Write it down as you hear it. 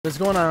What's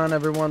going on,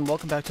 everyone?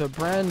 Welcome back to a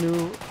brand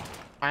new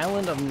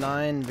Island of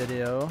Nyne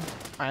video.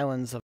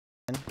 Islands of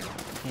Nyne.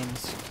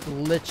 Game's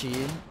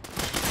glitchy.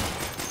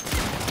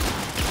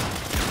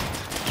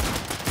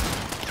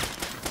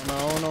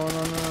 No, no, no,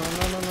 no,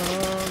 no, no, no,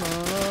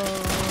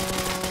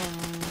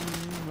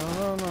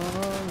 no, no,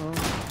 no, no.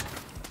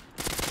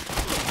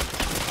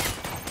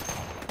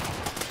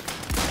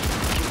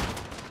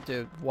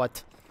 Dude,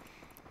 what?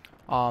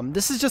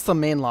 This is just the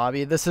main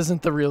lobby. This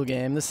isn't the real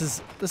game. This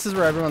is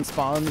where everyone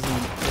spawns and they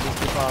just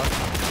keep off.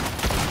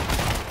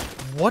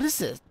 What is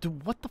this?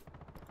 Dude, what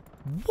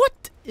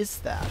is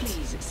that?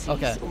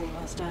 Okay.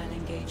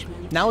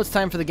 Now it's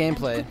time for the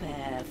gameplay.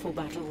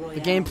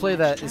 The gameplay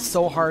that is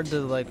so hard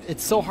to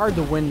it's so hard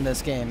to win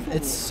this game.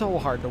 It's so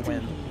hard to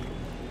win.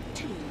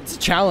 It's a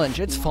challenge.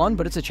 It's fun,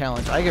 but it's a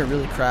challenge. I get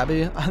really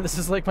crabby. This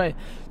is like my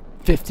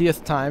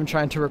 50th time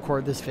trying to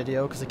record this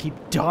video because I keep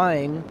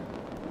dying.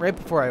 Right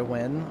before I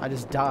win, I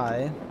just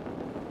die.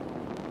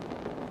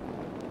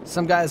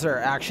 Some guys are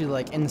actually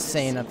like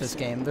insane at this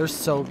game. They're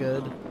so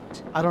good.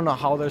 I don't know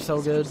how they're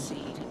so good.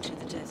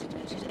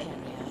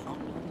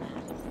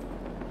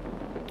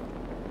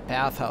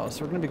 Bathhouse.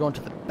 We're gonna be going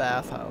to the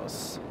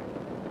bathhouse.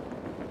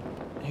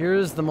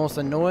 Here's the most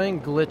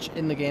annoying glitch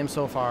in the game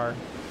so far.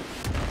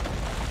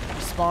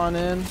 Spawn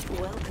in.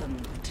 Welcome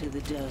to the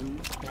dome,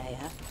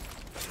 player.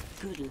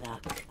 Good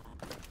luck.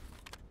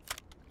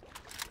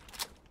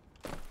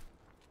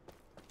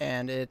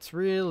 And it's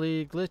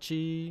really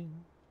glitchy.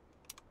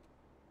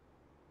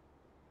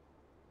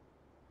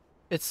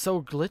 It's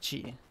so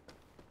glitchy.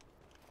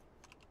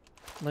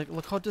 Like,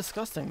 look how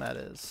disgusting that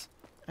is.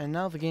 And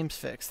now the game's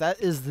fixed. That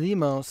is the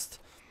most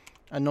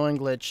annoying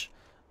glitch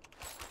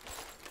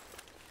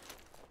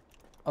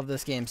of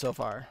this game so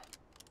far.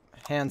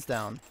 Hands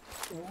down.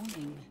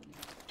 Warning.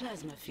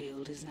 Plasma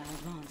field is now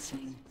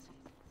advancing.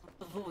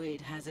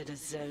 Avoid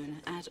hazardous zone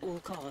at all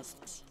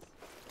costs.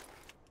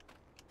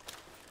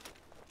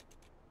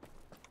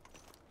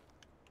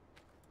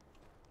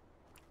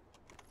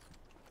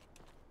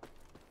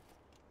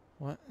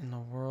 What in the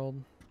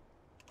world?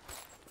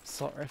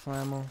 Assault rifle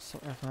ammo,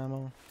 assault rifle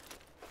ammo.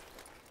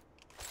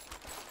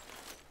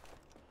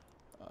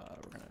 We're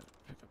gonna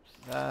pick up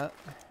that.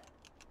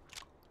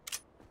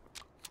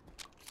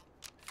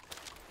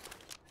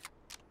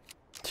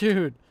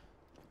 Dude,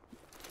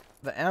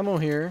 the ammo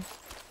here.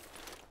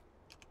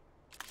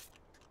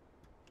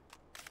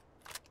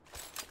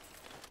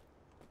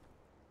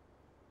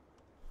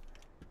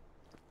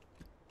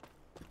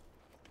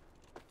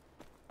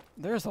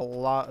 There's a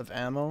lot of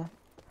ammo.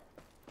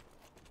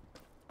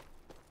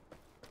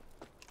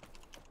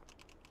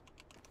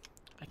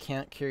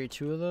 Can't carry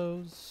two of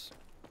those.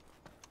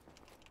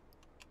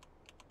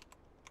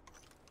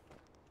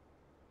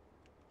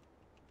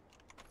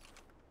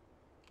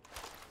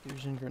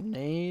 Fusion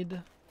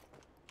grenade.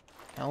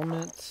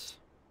 Helmet.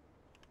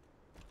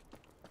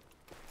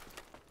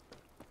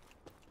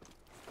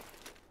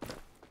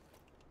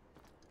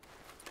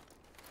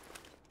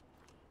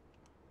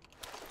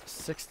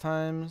 Six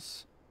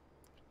times.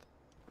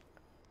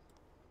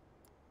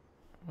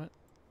 What?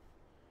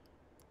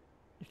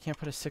 You can't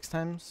put a 6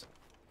 times?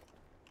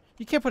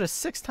 You can't put a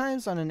 6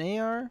 times on an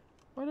AR?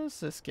 What is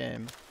this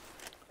game?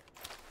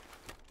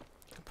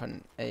 You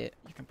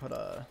can put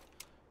a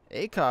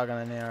𝐸𝐴𝐾𝐽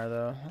on an AR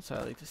though. That's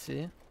what I like to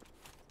see.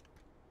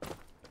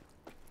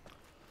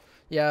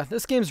 Yeah,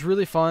 this game's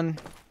really fun.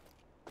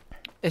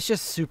 It's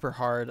just super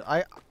hard.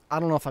 I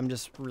don't know if I'm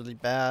just really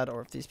bad or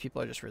if these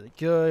people are just really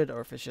good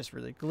or if it's just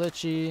really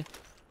glitchy.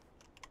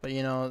 But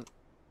you know,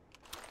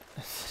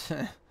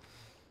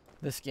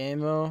 this game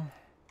though,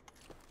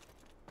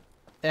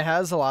 it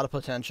has a lot of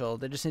potential.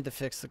 They just need to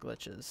fix the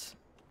glitches.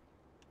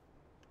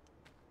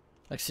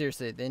 Like,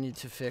 seriously, they need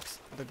to fix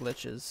the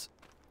glitches.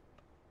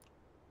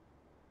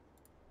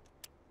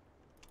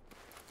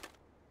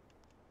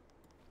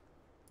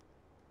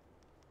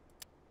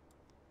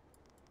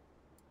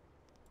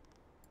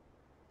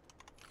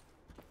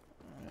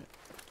 Alright.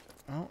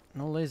 Oh,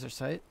 no laser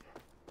sight.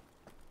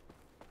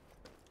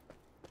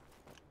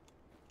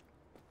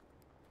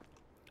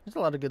 There's a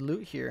lot of good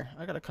loot here.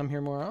 I gotta come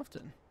here more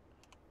often.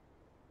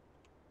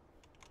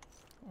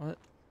 What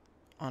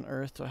on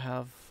earth do I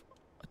have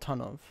a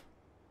ton of?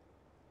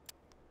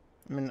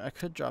 I mean, I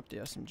could drop the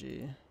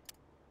SMG.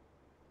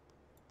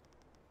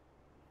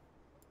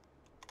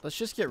 Let's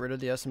just get rid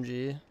of the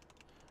SMG.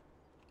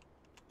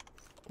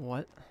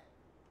 What?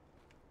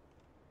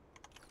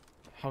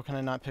 How can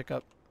I not pick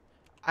up?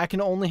 I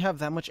can only have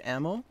that much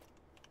ammo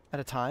at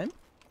a time?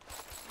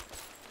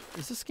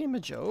 Is this game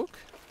a joke?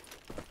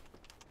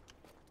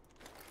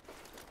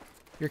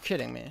 You're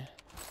kidding me.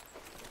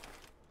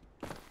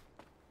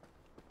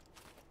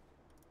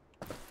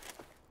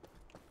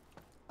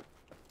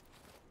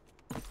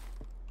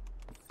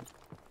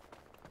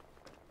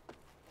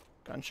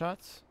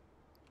 Gunshots?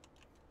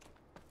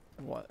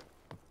 What?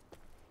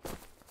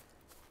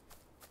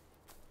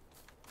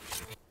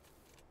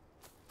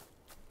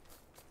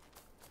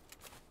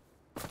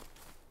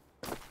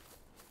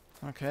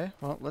 Okay,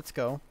 well, let's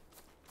go.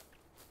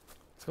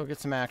 Let's go get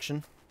some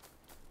action.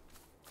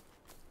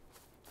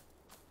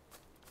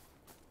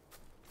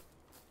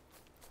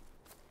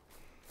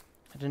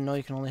 didn't know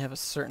you can only have a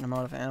certain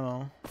amount of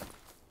ammo.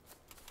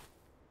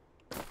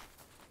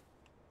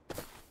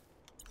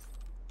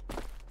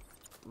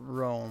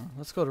 Rome.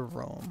 Let's go to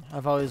Rome.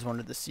 I've always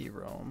wanted to see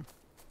Rome.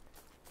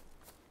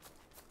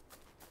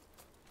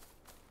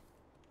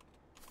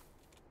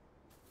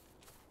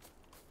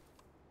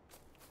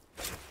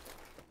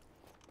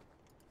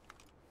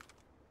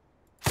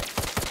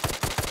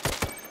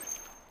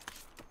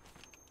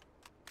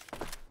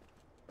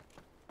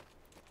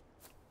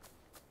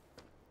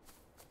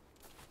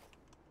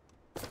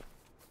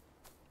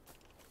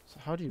 So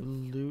how do you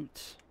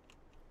loot?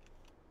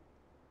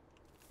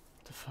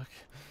 What the fuck?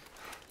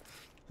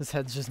 This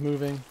head's just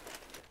moving.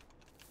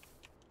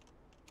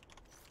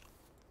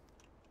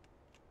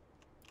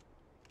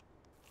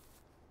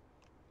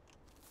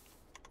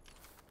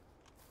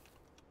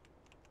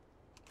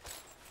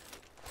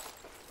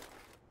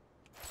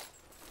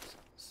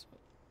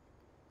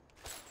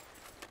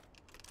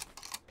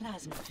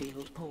 Plasma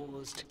field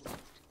paused.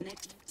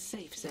 Next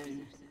safe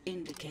zone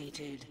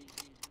indicated.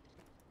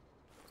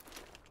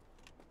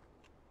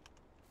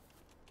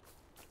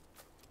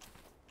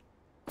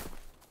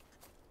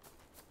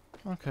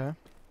 Okay.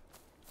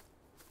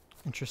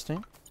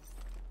 Interesting.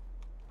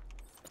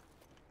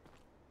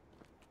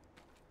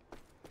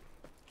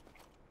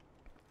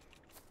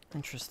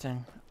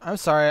 Interesting. I'm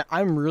sorry,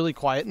 I'm really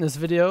quiet in this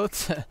video.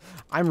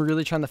 I'm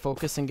really trying to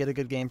focus and get a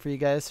good game for you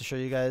guys, to show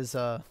you guys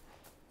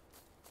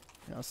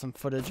you know, some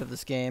footage of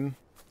this game.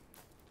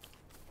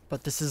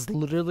 But this is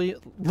literally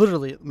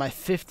my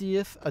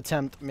 50th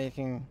attempt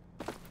making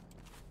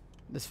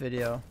this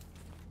video.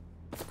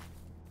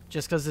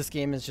 Just because this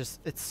game is just,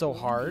 it's so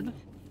hard.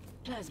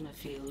 Plasma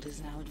field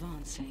is now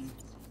advancing.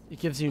 It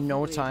gives you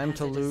no time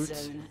to loot.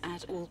 Zone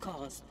at all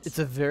costs. It's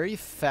a very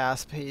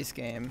fast-paced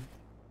game.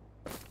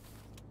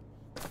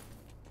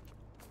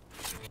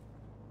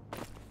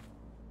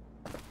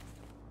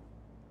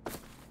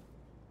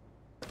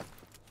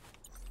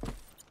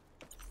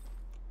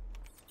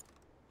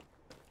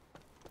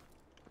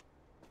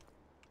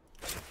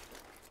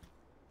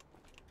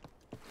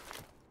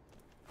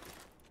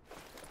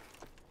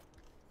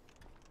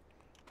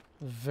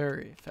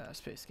 Very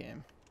fast-paced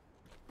game.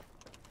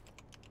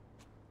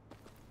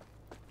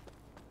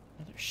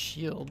 Another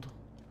shield.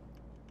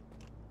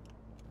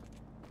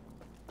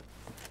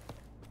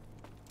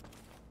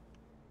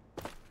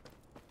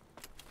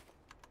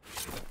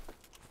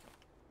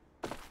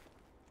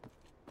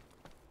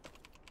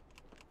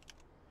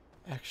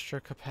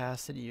 Extra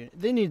capacity.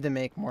 They need to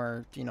make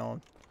more, you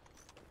know.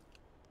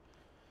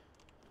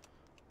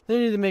 They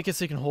need to make it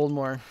so you can hold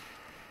more.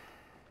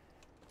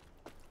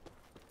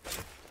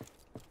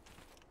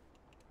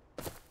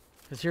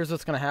 Because here's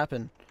what's going to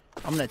happen.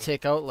 I'm going to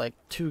take out like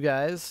 2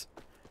 guys.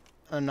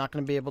 I'm not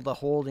going to be able to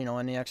hold, you know,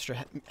 any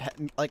extra...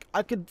 like,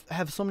 I could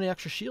have so many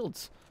extra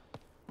shields.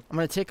 I'm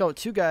going to take out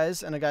 2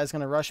 guys, and a guy's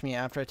going to rush me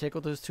after I take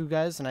out those 2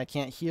 guys, and I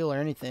can't heal or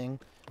anything.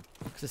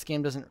 Because this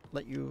game doesn't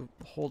let you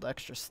hold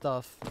extra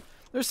stuff.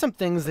 There's some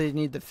things they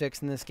need to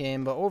fix in this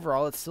game, but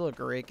overall, it's still a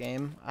great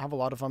game. I have a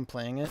lot of fun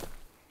playing it.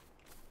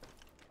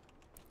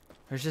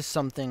 There's just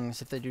some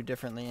things, if they do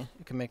differently,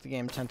 it can make the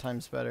game 10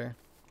 times better.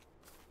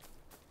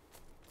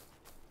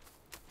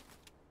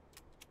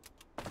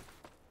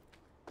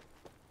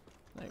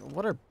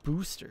 What are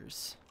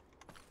boosters?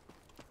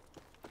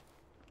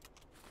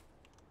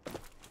 I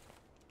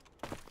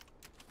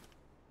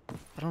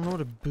don't know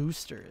what a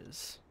booster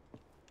is.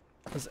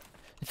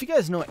 If you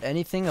guys know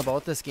anything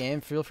about this game,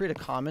 feel free to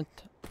comment,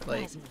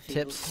 like,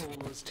 tips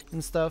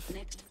and stuff.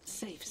 Next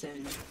safe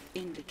zone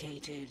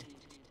indicated.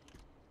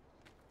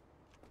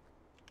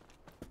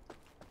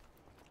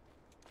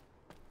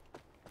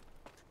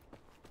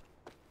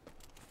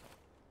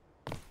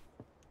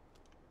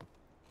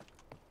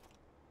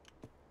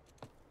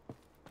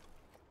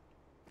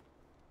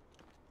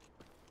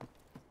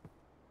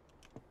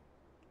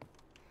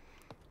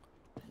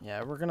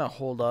 Yeah, we're gonna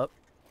hold up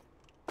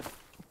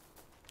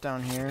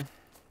down here.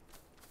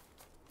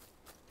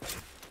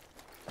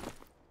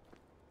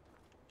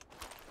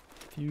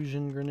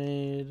 Fusion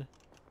grenade.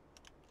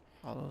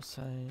 Hollow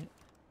sight.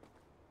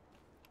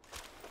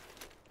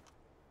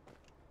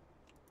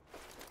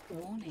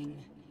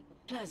 Warning.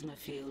 Plasma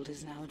field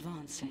is now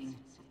advancing.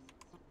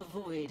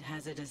 Avoid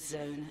hazardous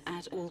zone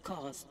at all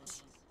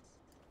costs.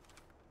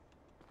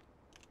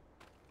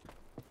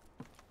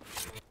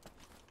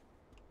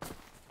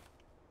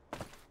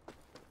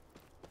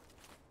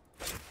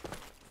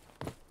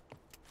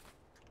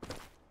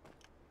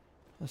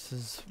 This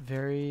is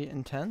very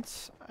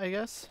intense, I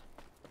guess.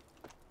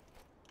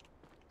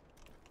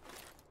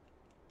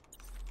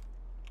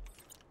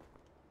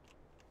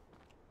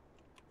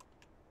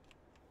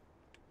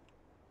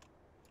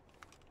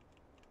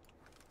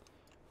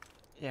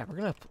 Yeah,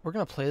 we're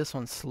gonna play this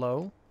one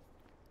slow.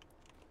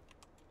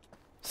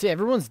 See,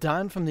 everyone's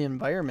dying from the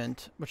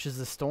environment, which is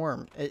the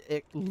storm.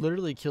 It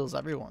literally kills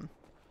everyone.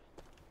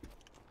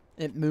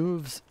 It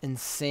moves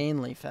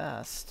insanely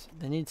fast.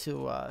 They need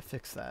to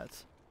fix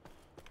that.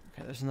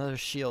 Okay, there's another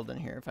shield in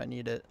here if I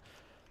need it.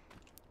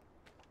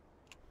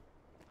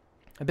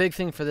 A big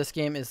thing for this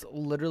game is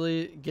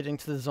literally getting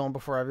to the zone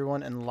before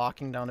everyone and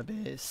locking down a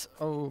base.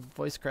 Oh,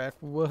 voice crack.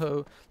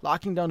 Whoa.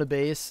 Locking down a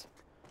base.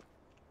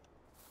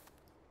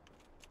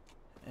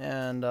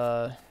 And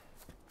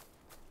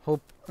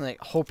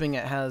hoping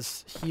it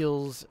has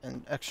heals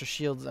and extra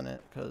shields in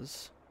it,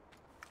 because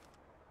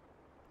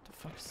what the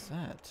fuck is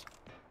that?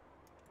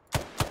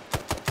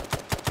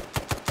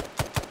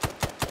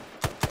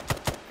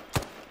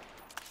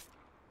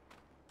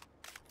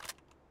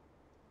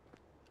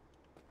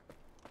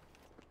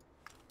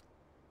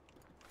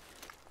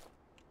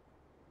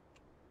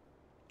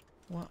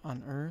 What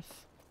on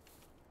earth?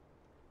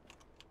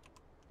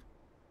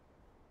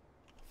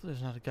 Hopefully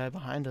there's not a guy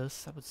behind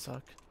us. That would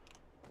suck.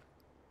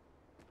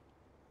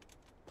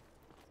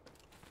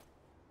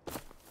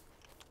 Let's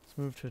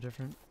move to a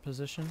different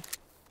position.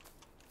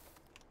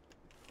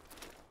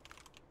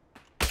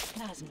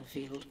 Plasma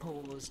field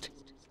paused.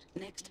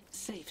 Next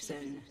safe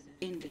zone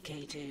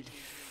indicated.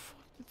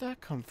 Where did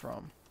that come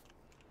from?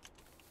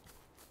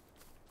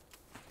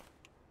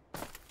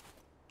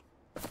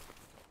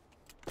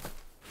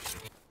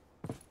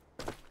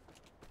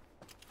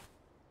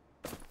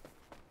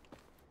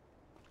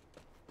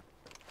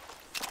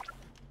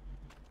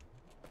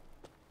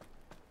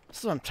 This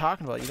is what I'm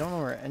talking about. You don't know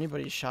where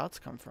anybody's shots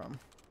come from.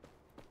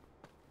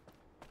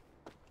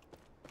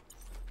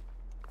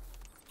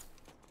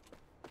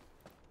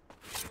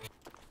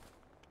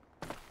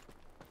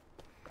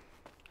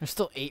 There's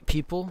still 8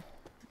 people?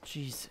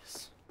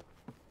 Jesus.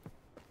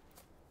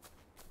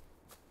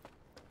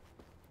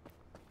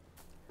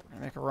 I'm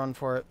gonna make a run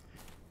for it.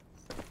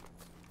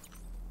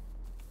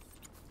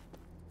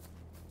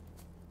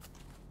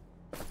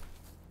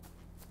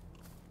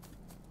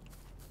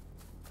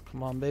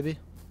 Come on, baby.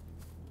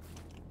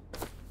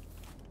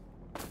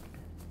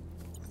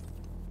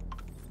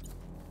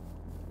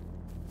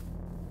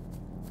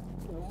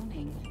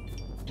 Warning.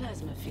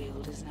 Plasma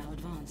field is now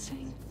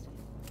advancing.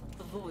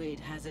 Avoid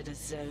hazardous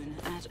zone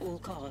at all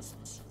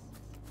costs.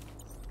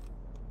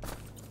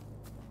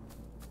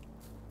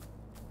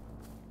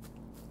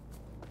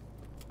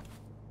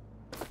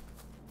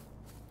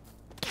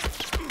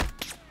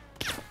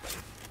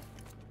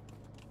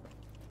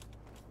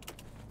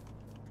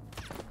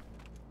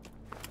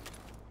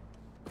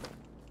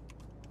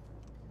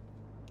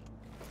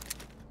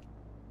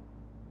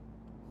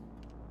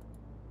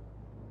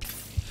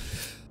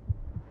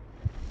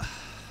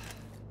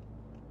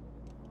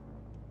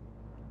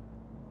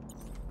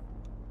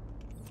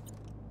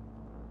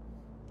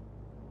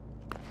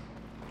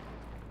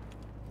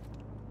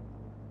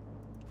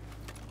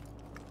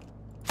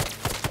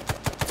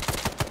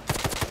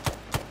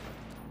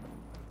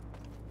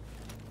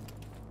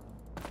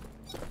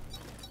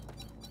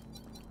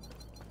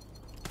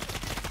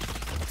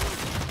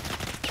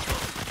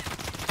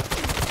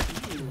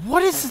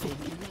 What is this?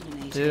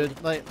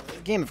 Dude, like,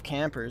 game of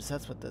campers,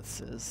 that's what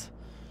this is.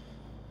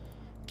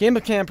 Game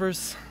of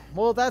campers.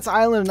 Well, that's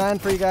Island 9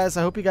 for you guys.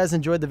 I hope you guys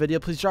enjoyed the video.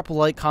 Please drop a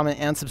like, comment,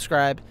 and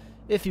subscribe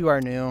if you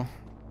are new.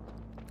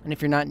 And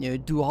if you're not new,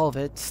 do all of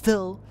it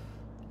still.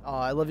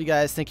 I love you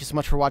guys. Thank you so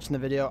much for watching the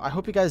video. I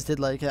hope you guys did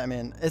like it. I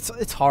mean,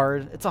 it's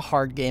hard. It's a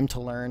hard game to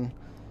learn.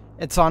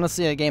 It's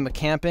honestly a game of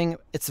camping.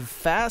 It's a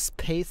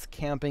fast-paced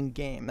camping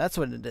game. That's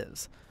what it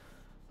is.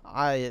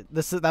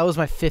 That was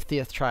my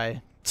 50th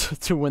try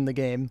to win the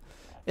game.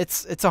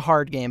 It's a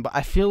hard game, but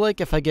I feel like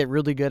if I get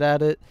really good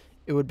at it,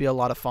 it would be a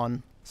lot of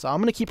fun. So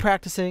I'm gonna keep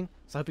practicing.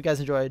 So I hope you guys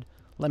enjoyed.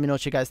 Let me know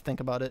what you guys think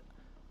about it.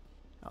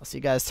 I'll see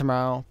you guys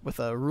tomorrow with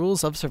a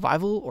Rules of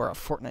Survival or a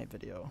Fortnite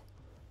video.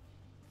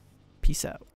 Peace out.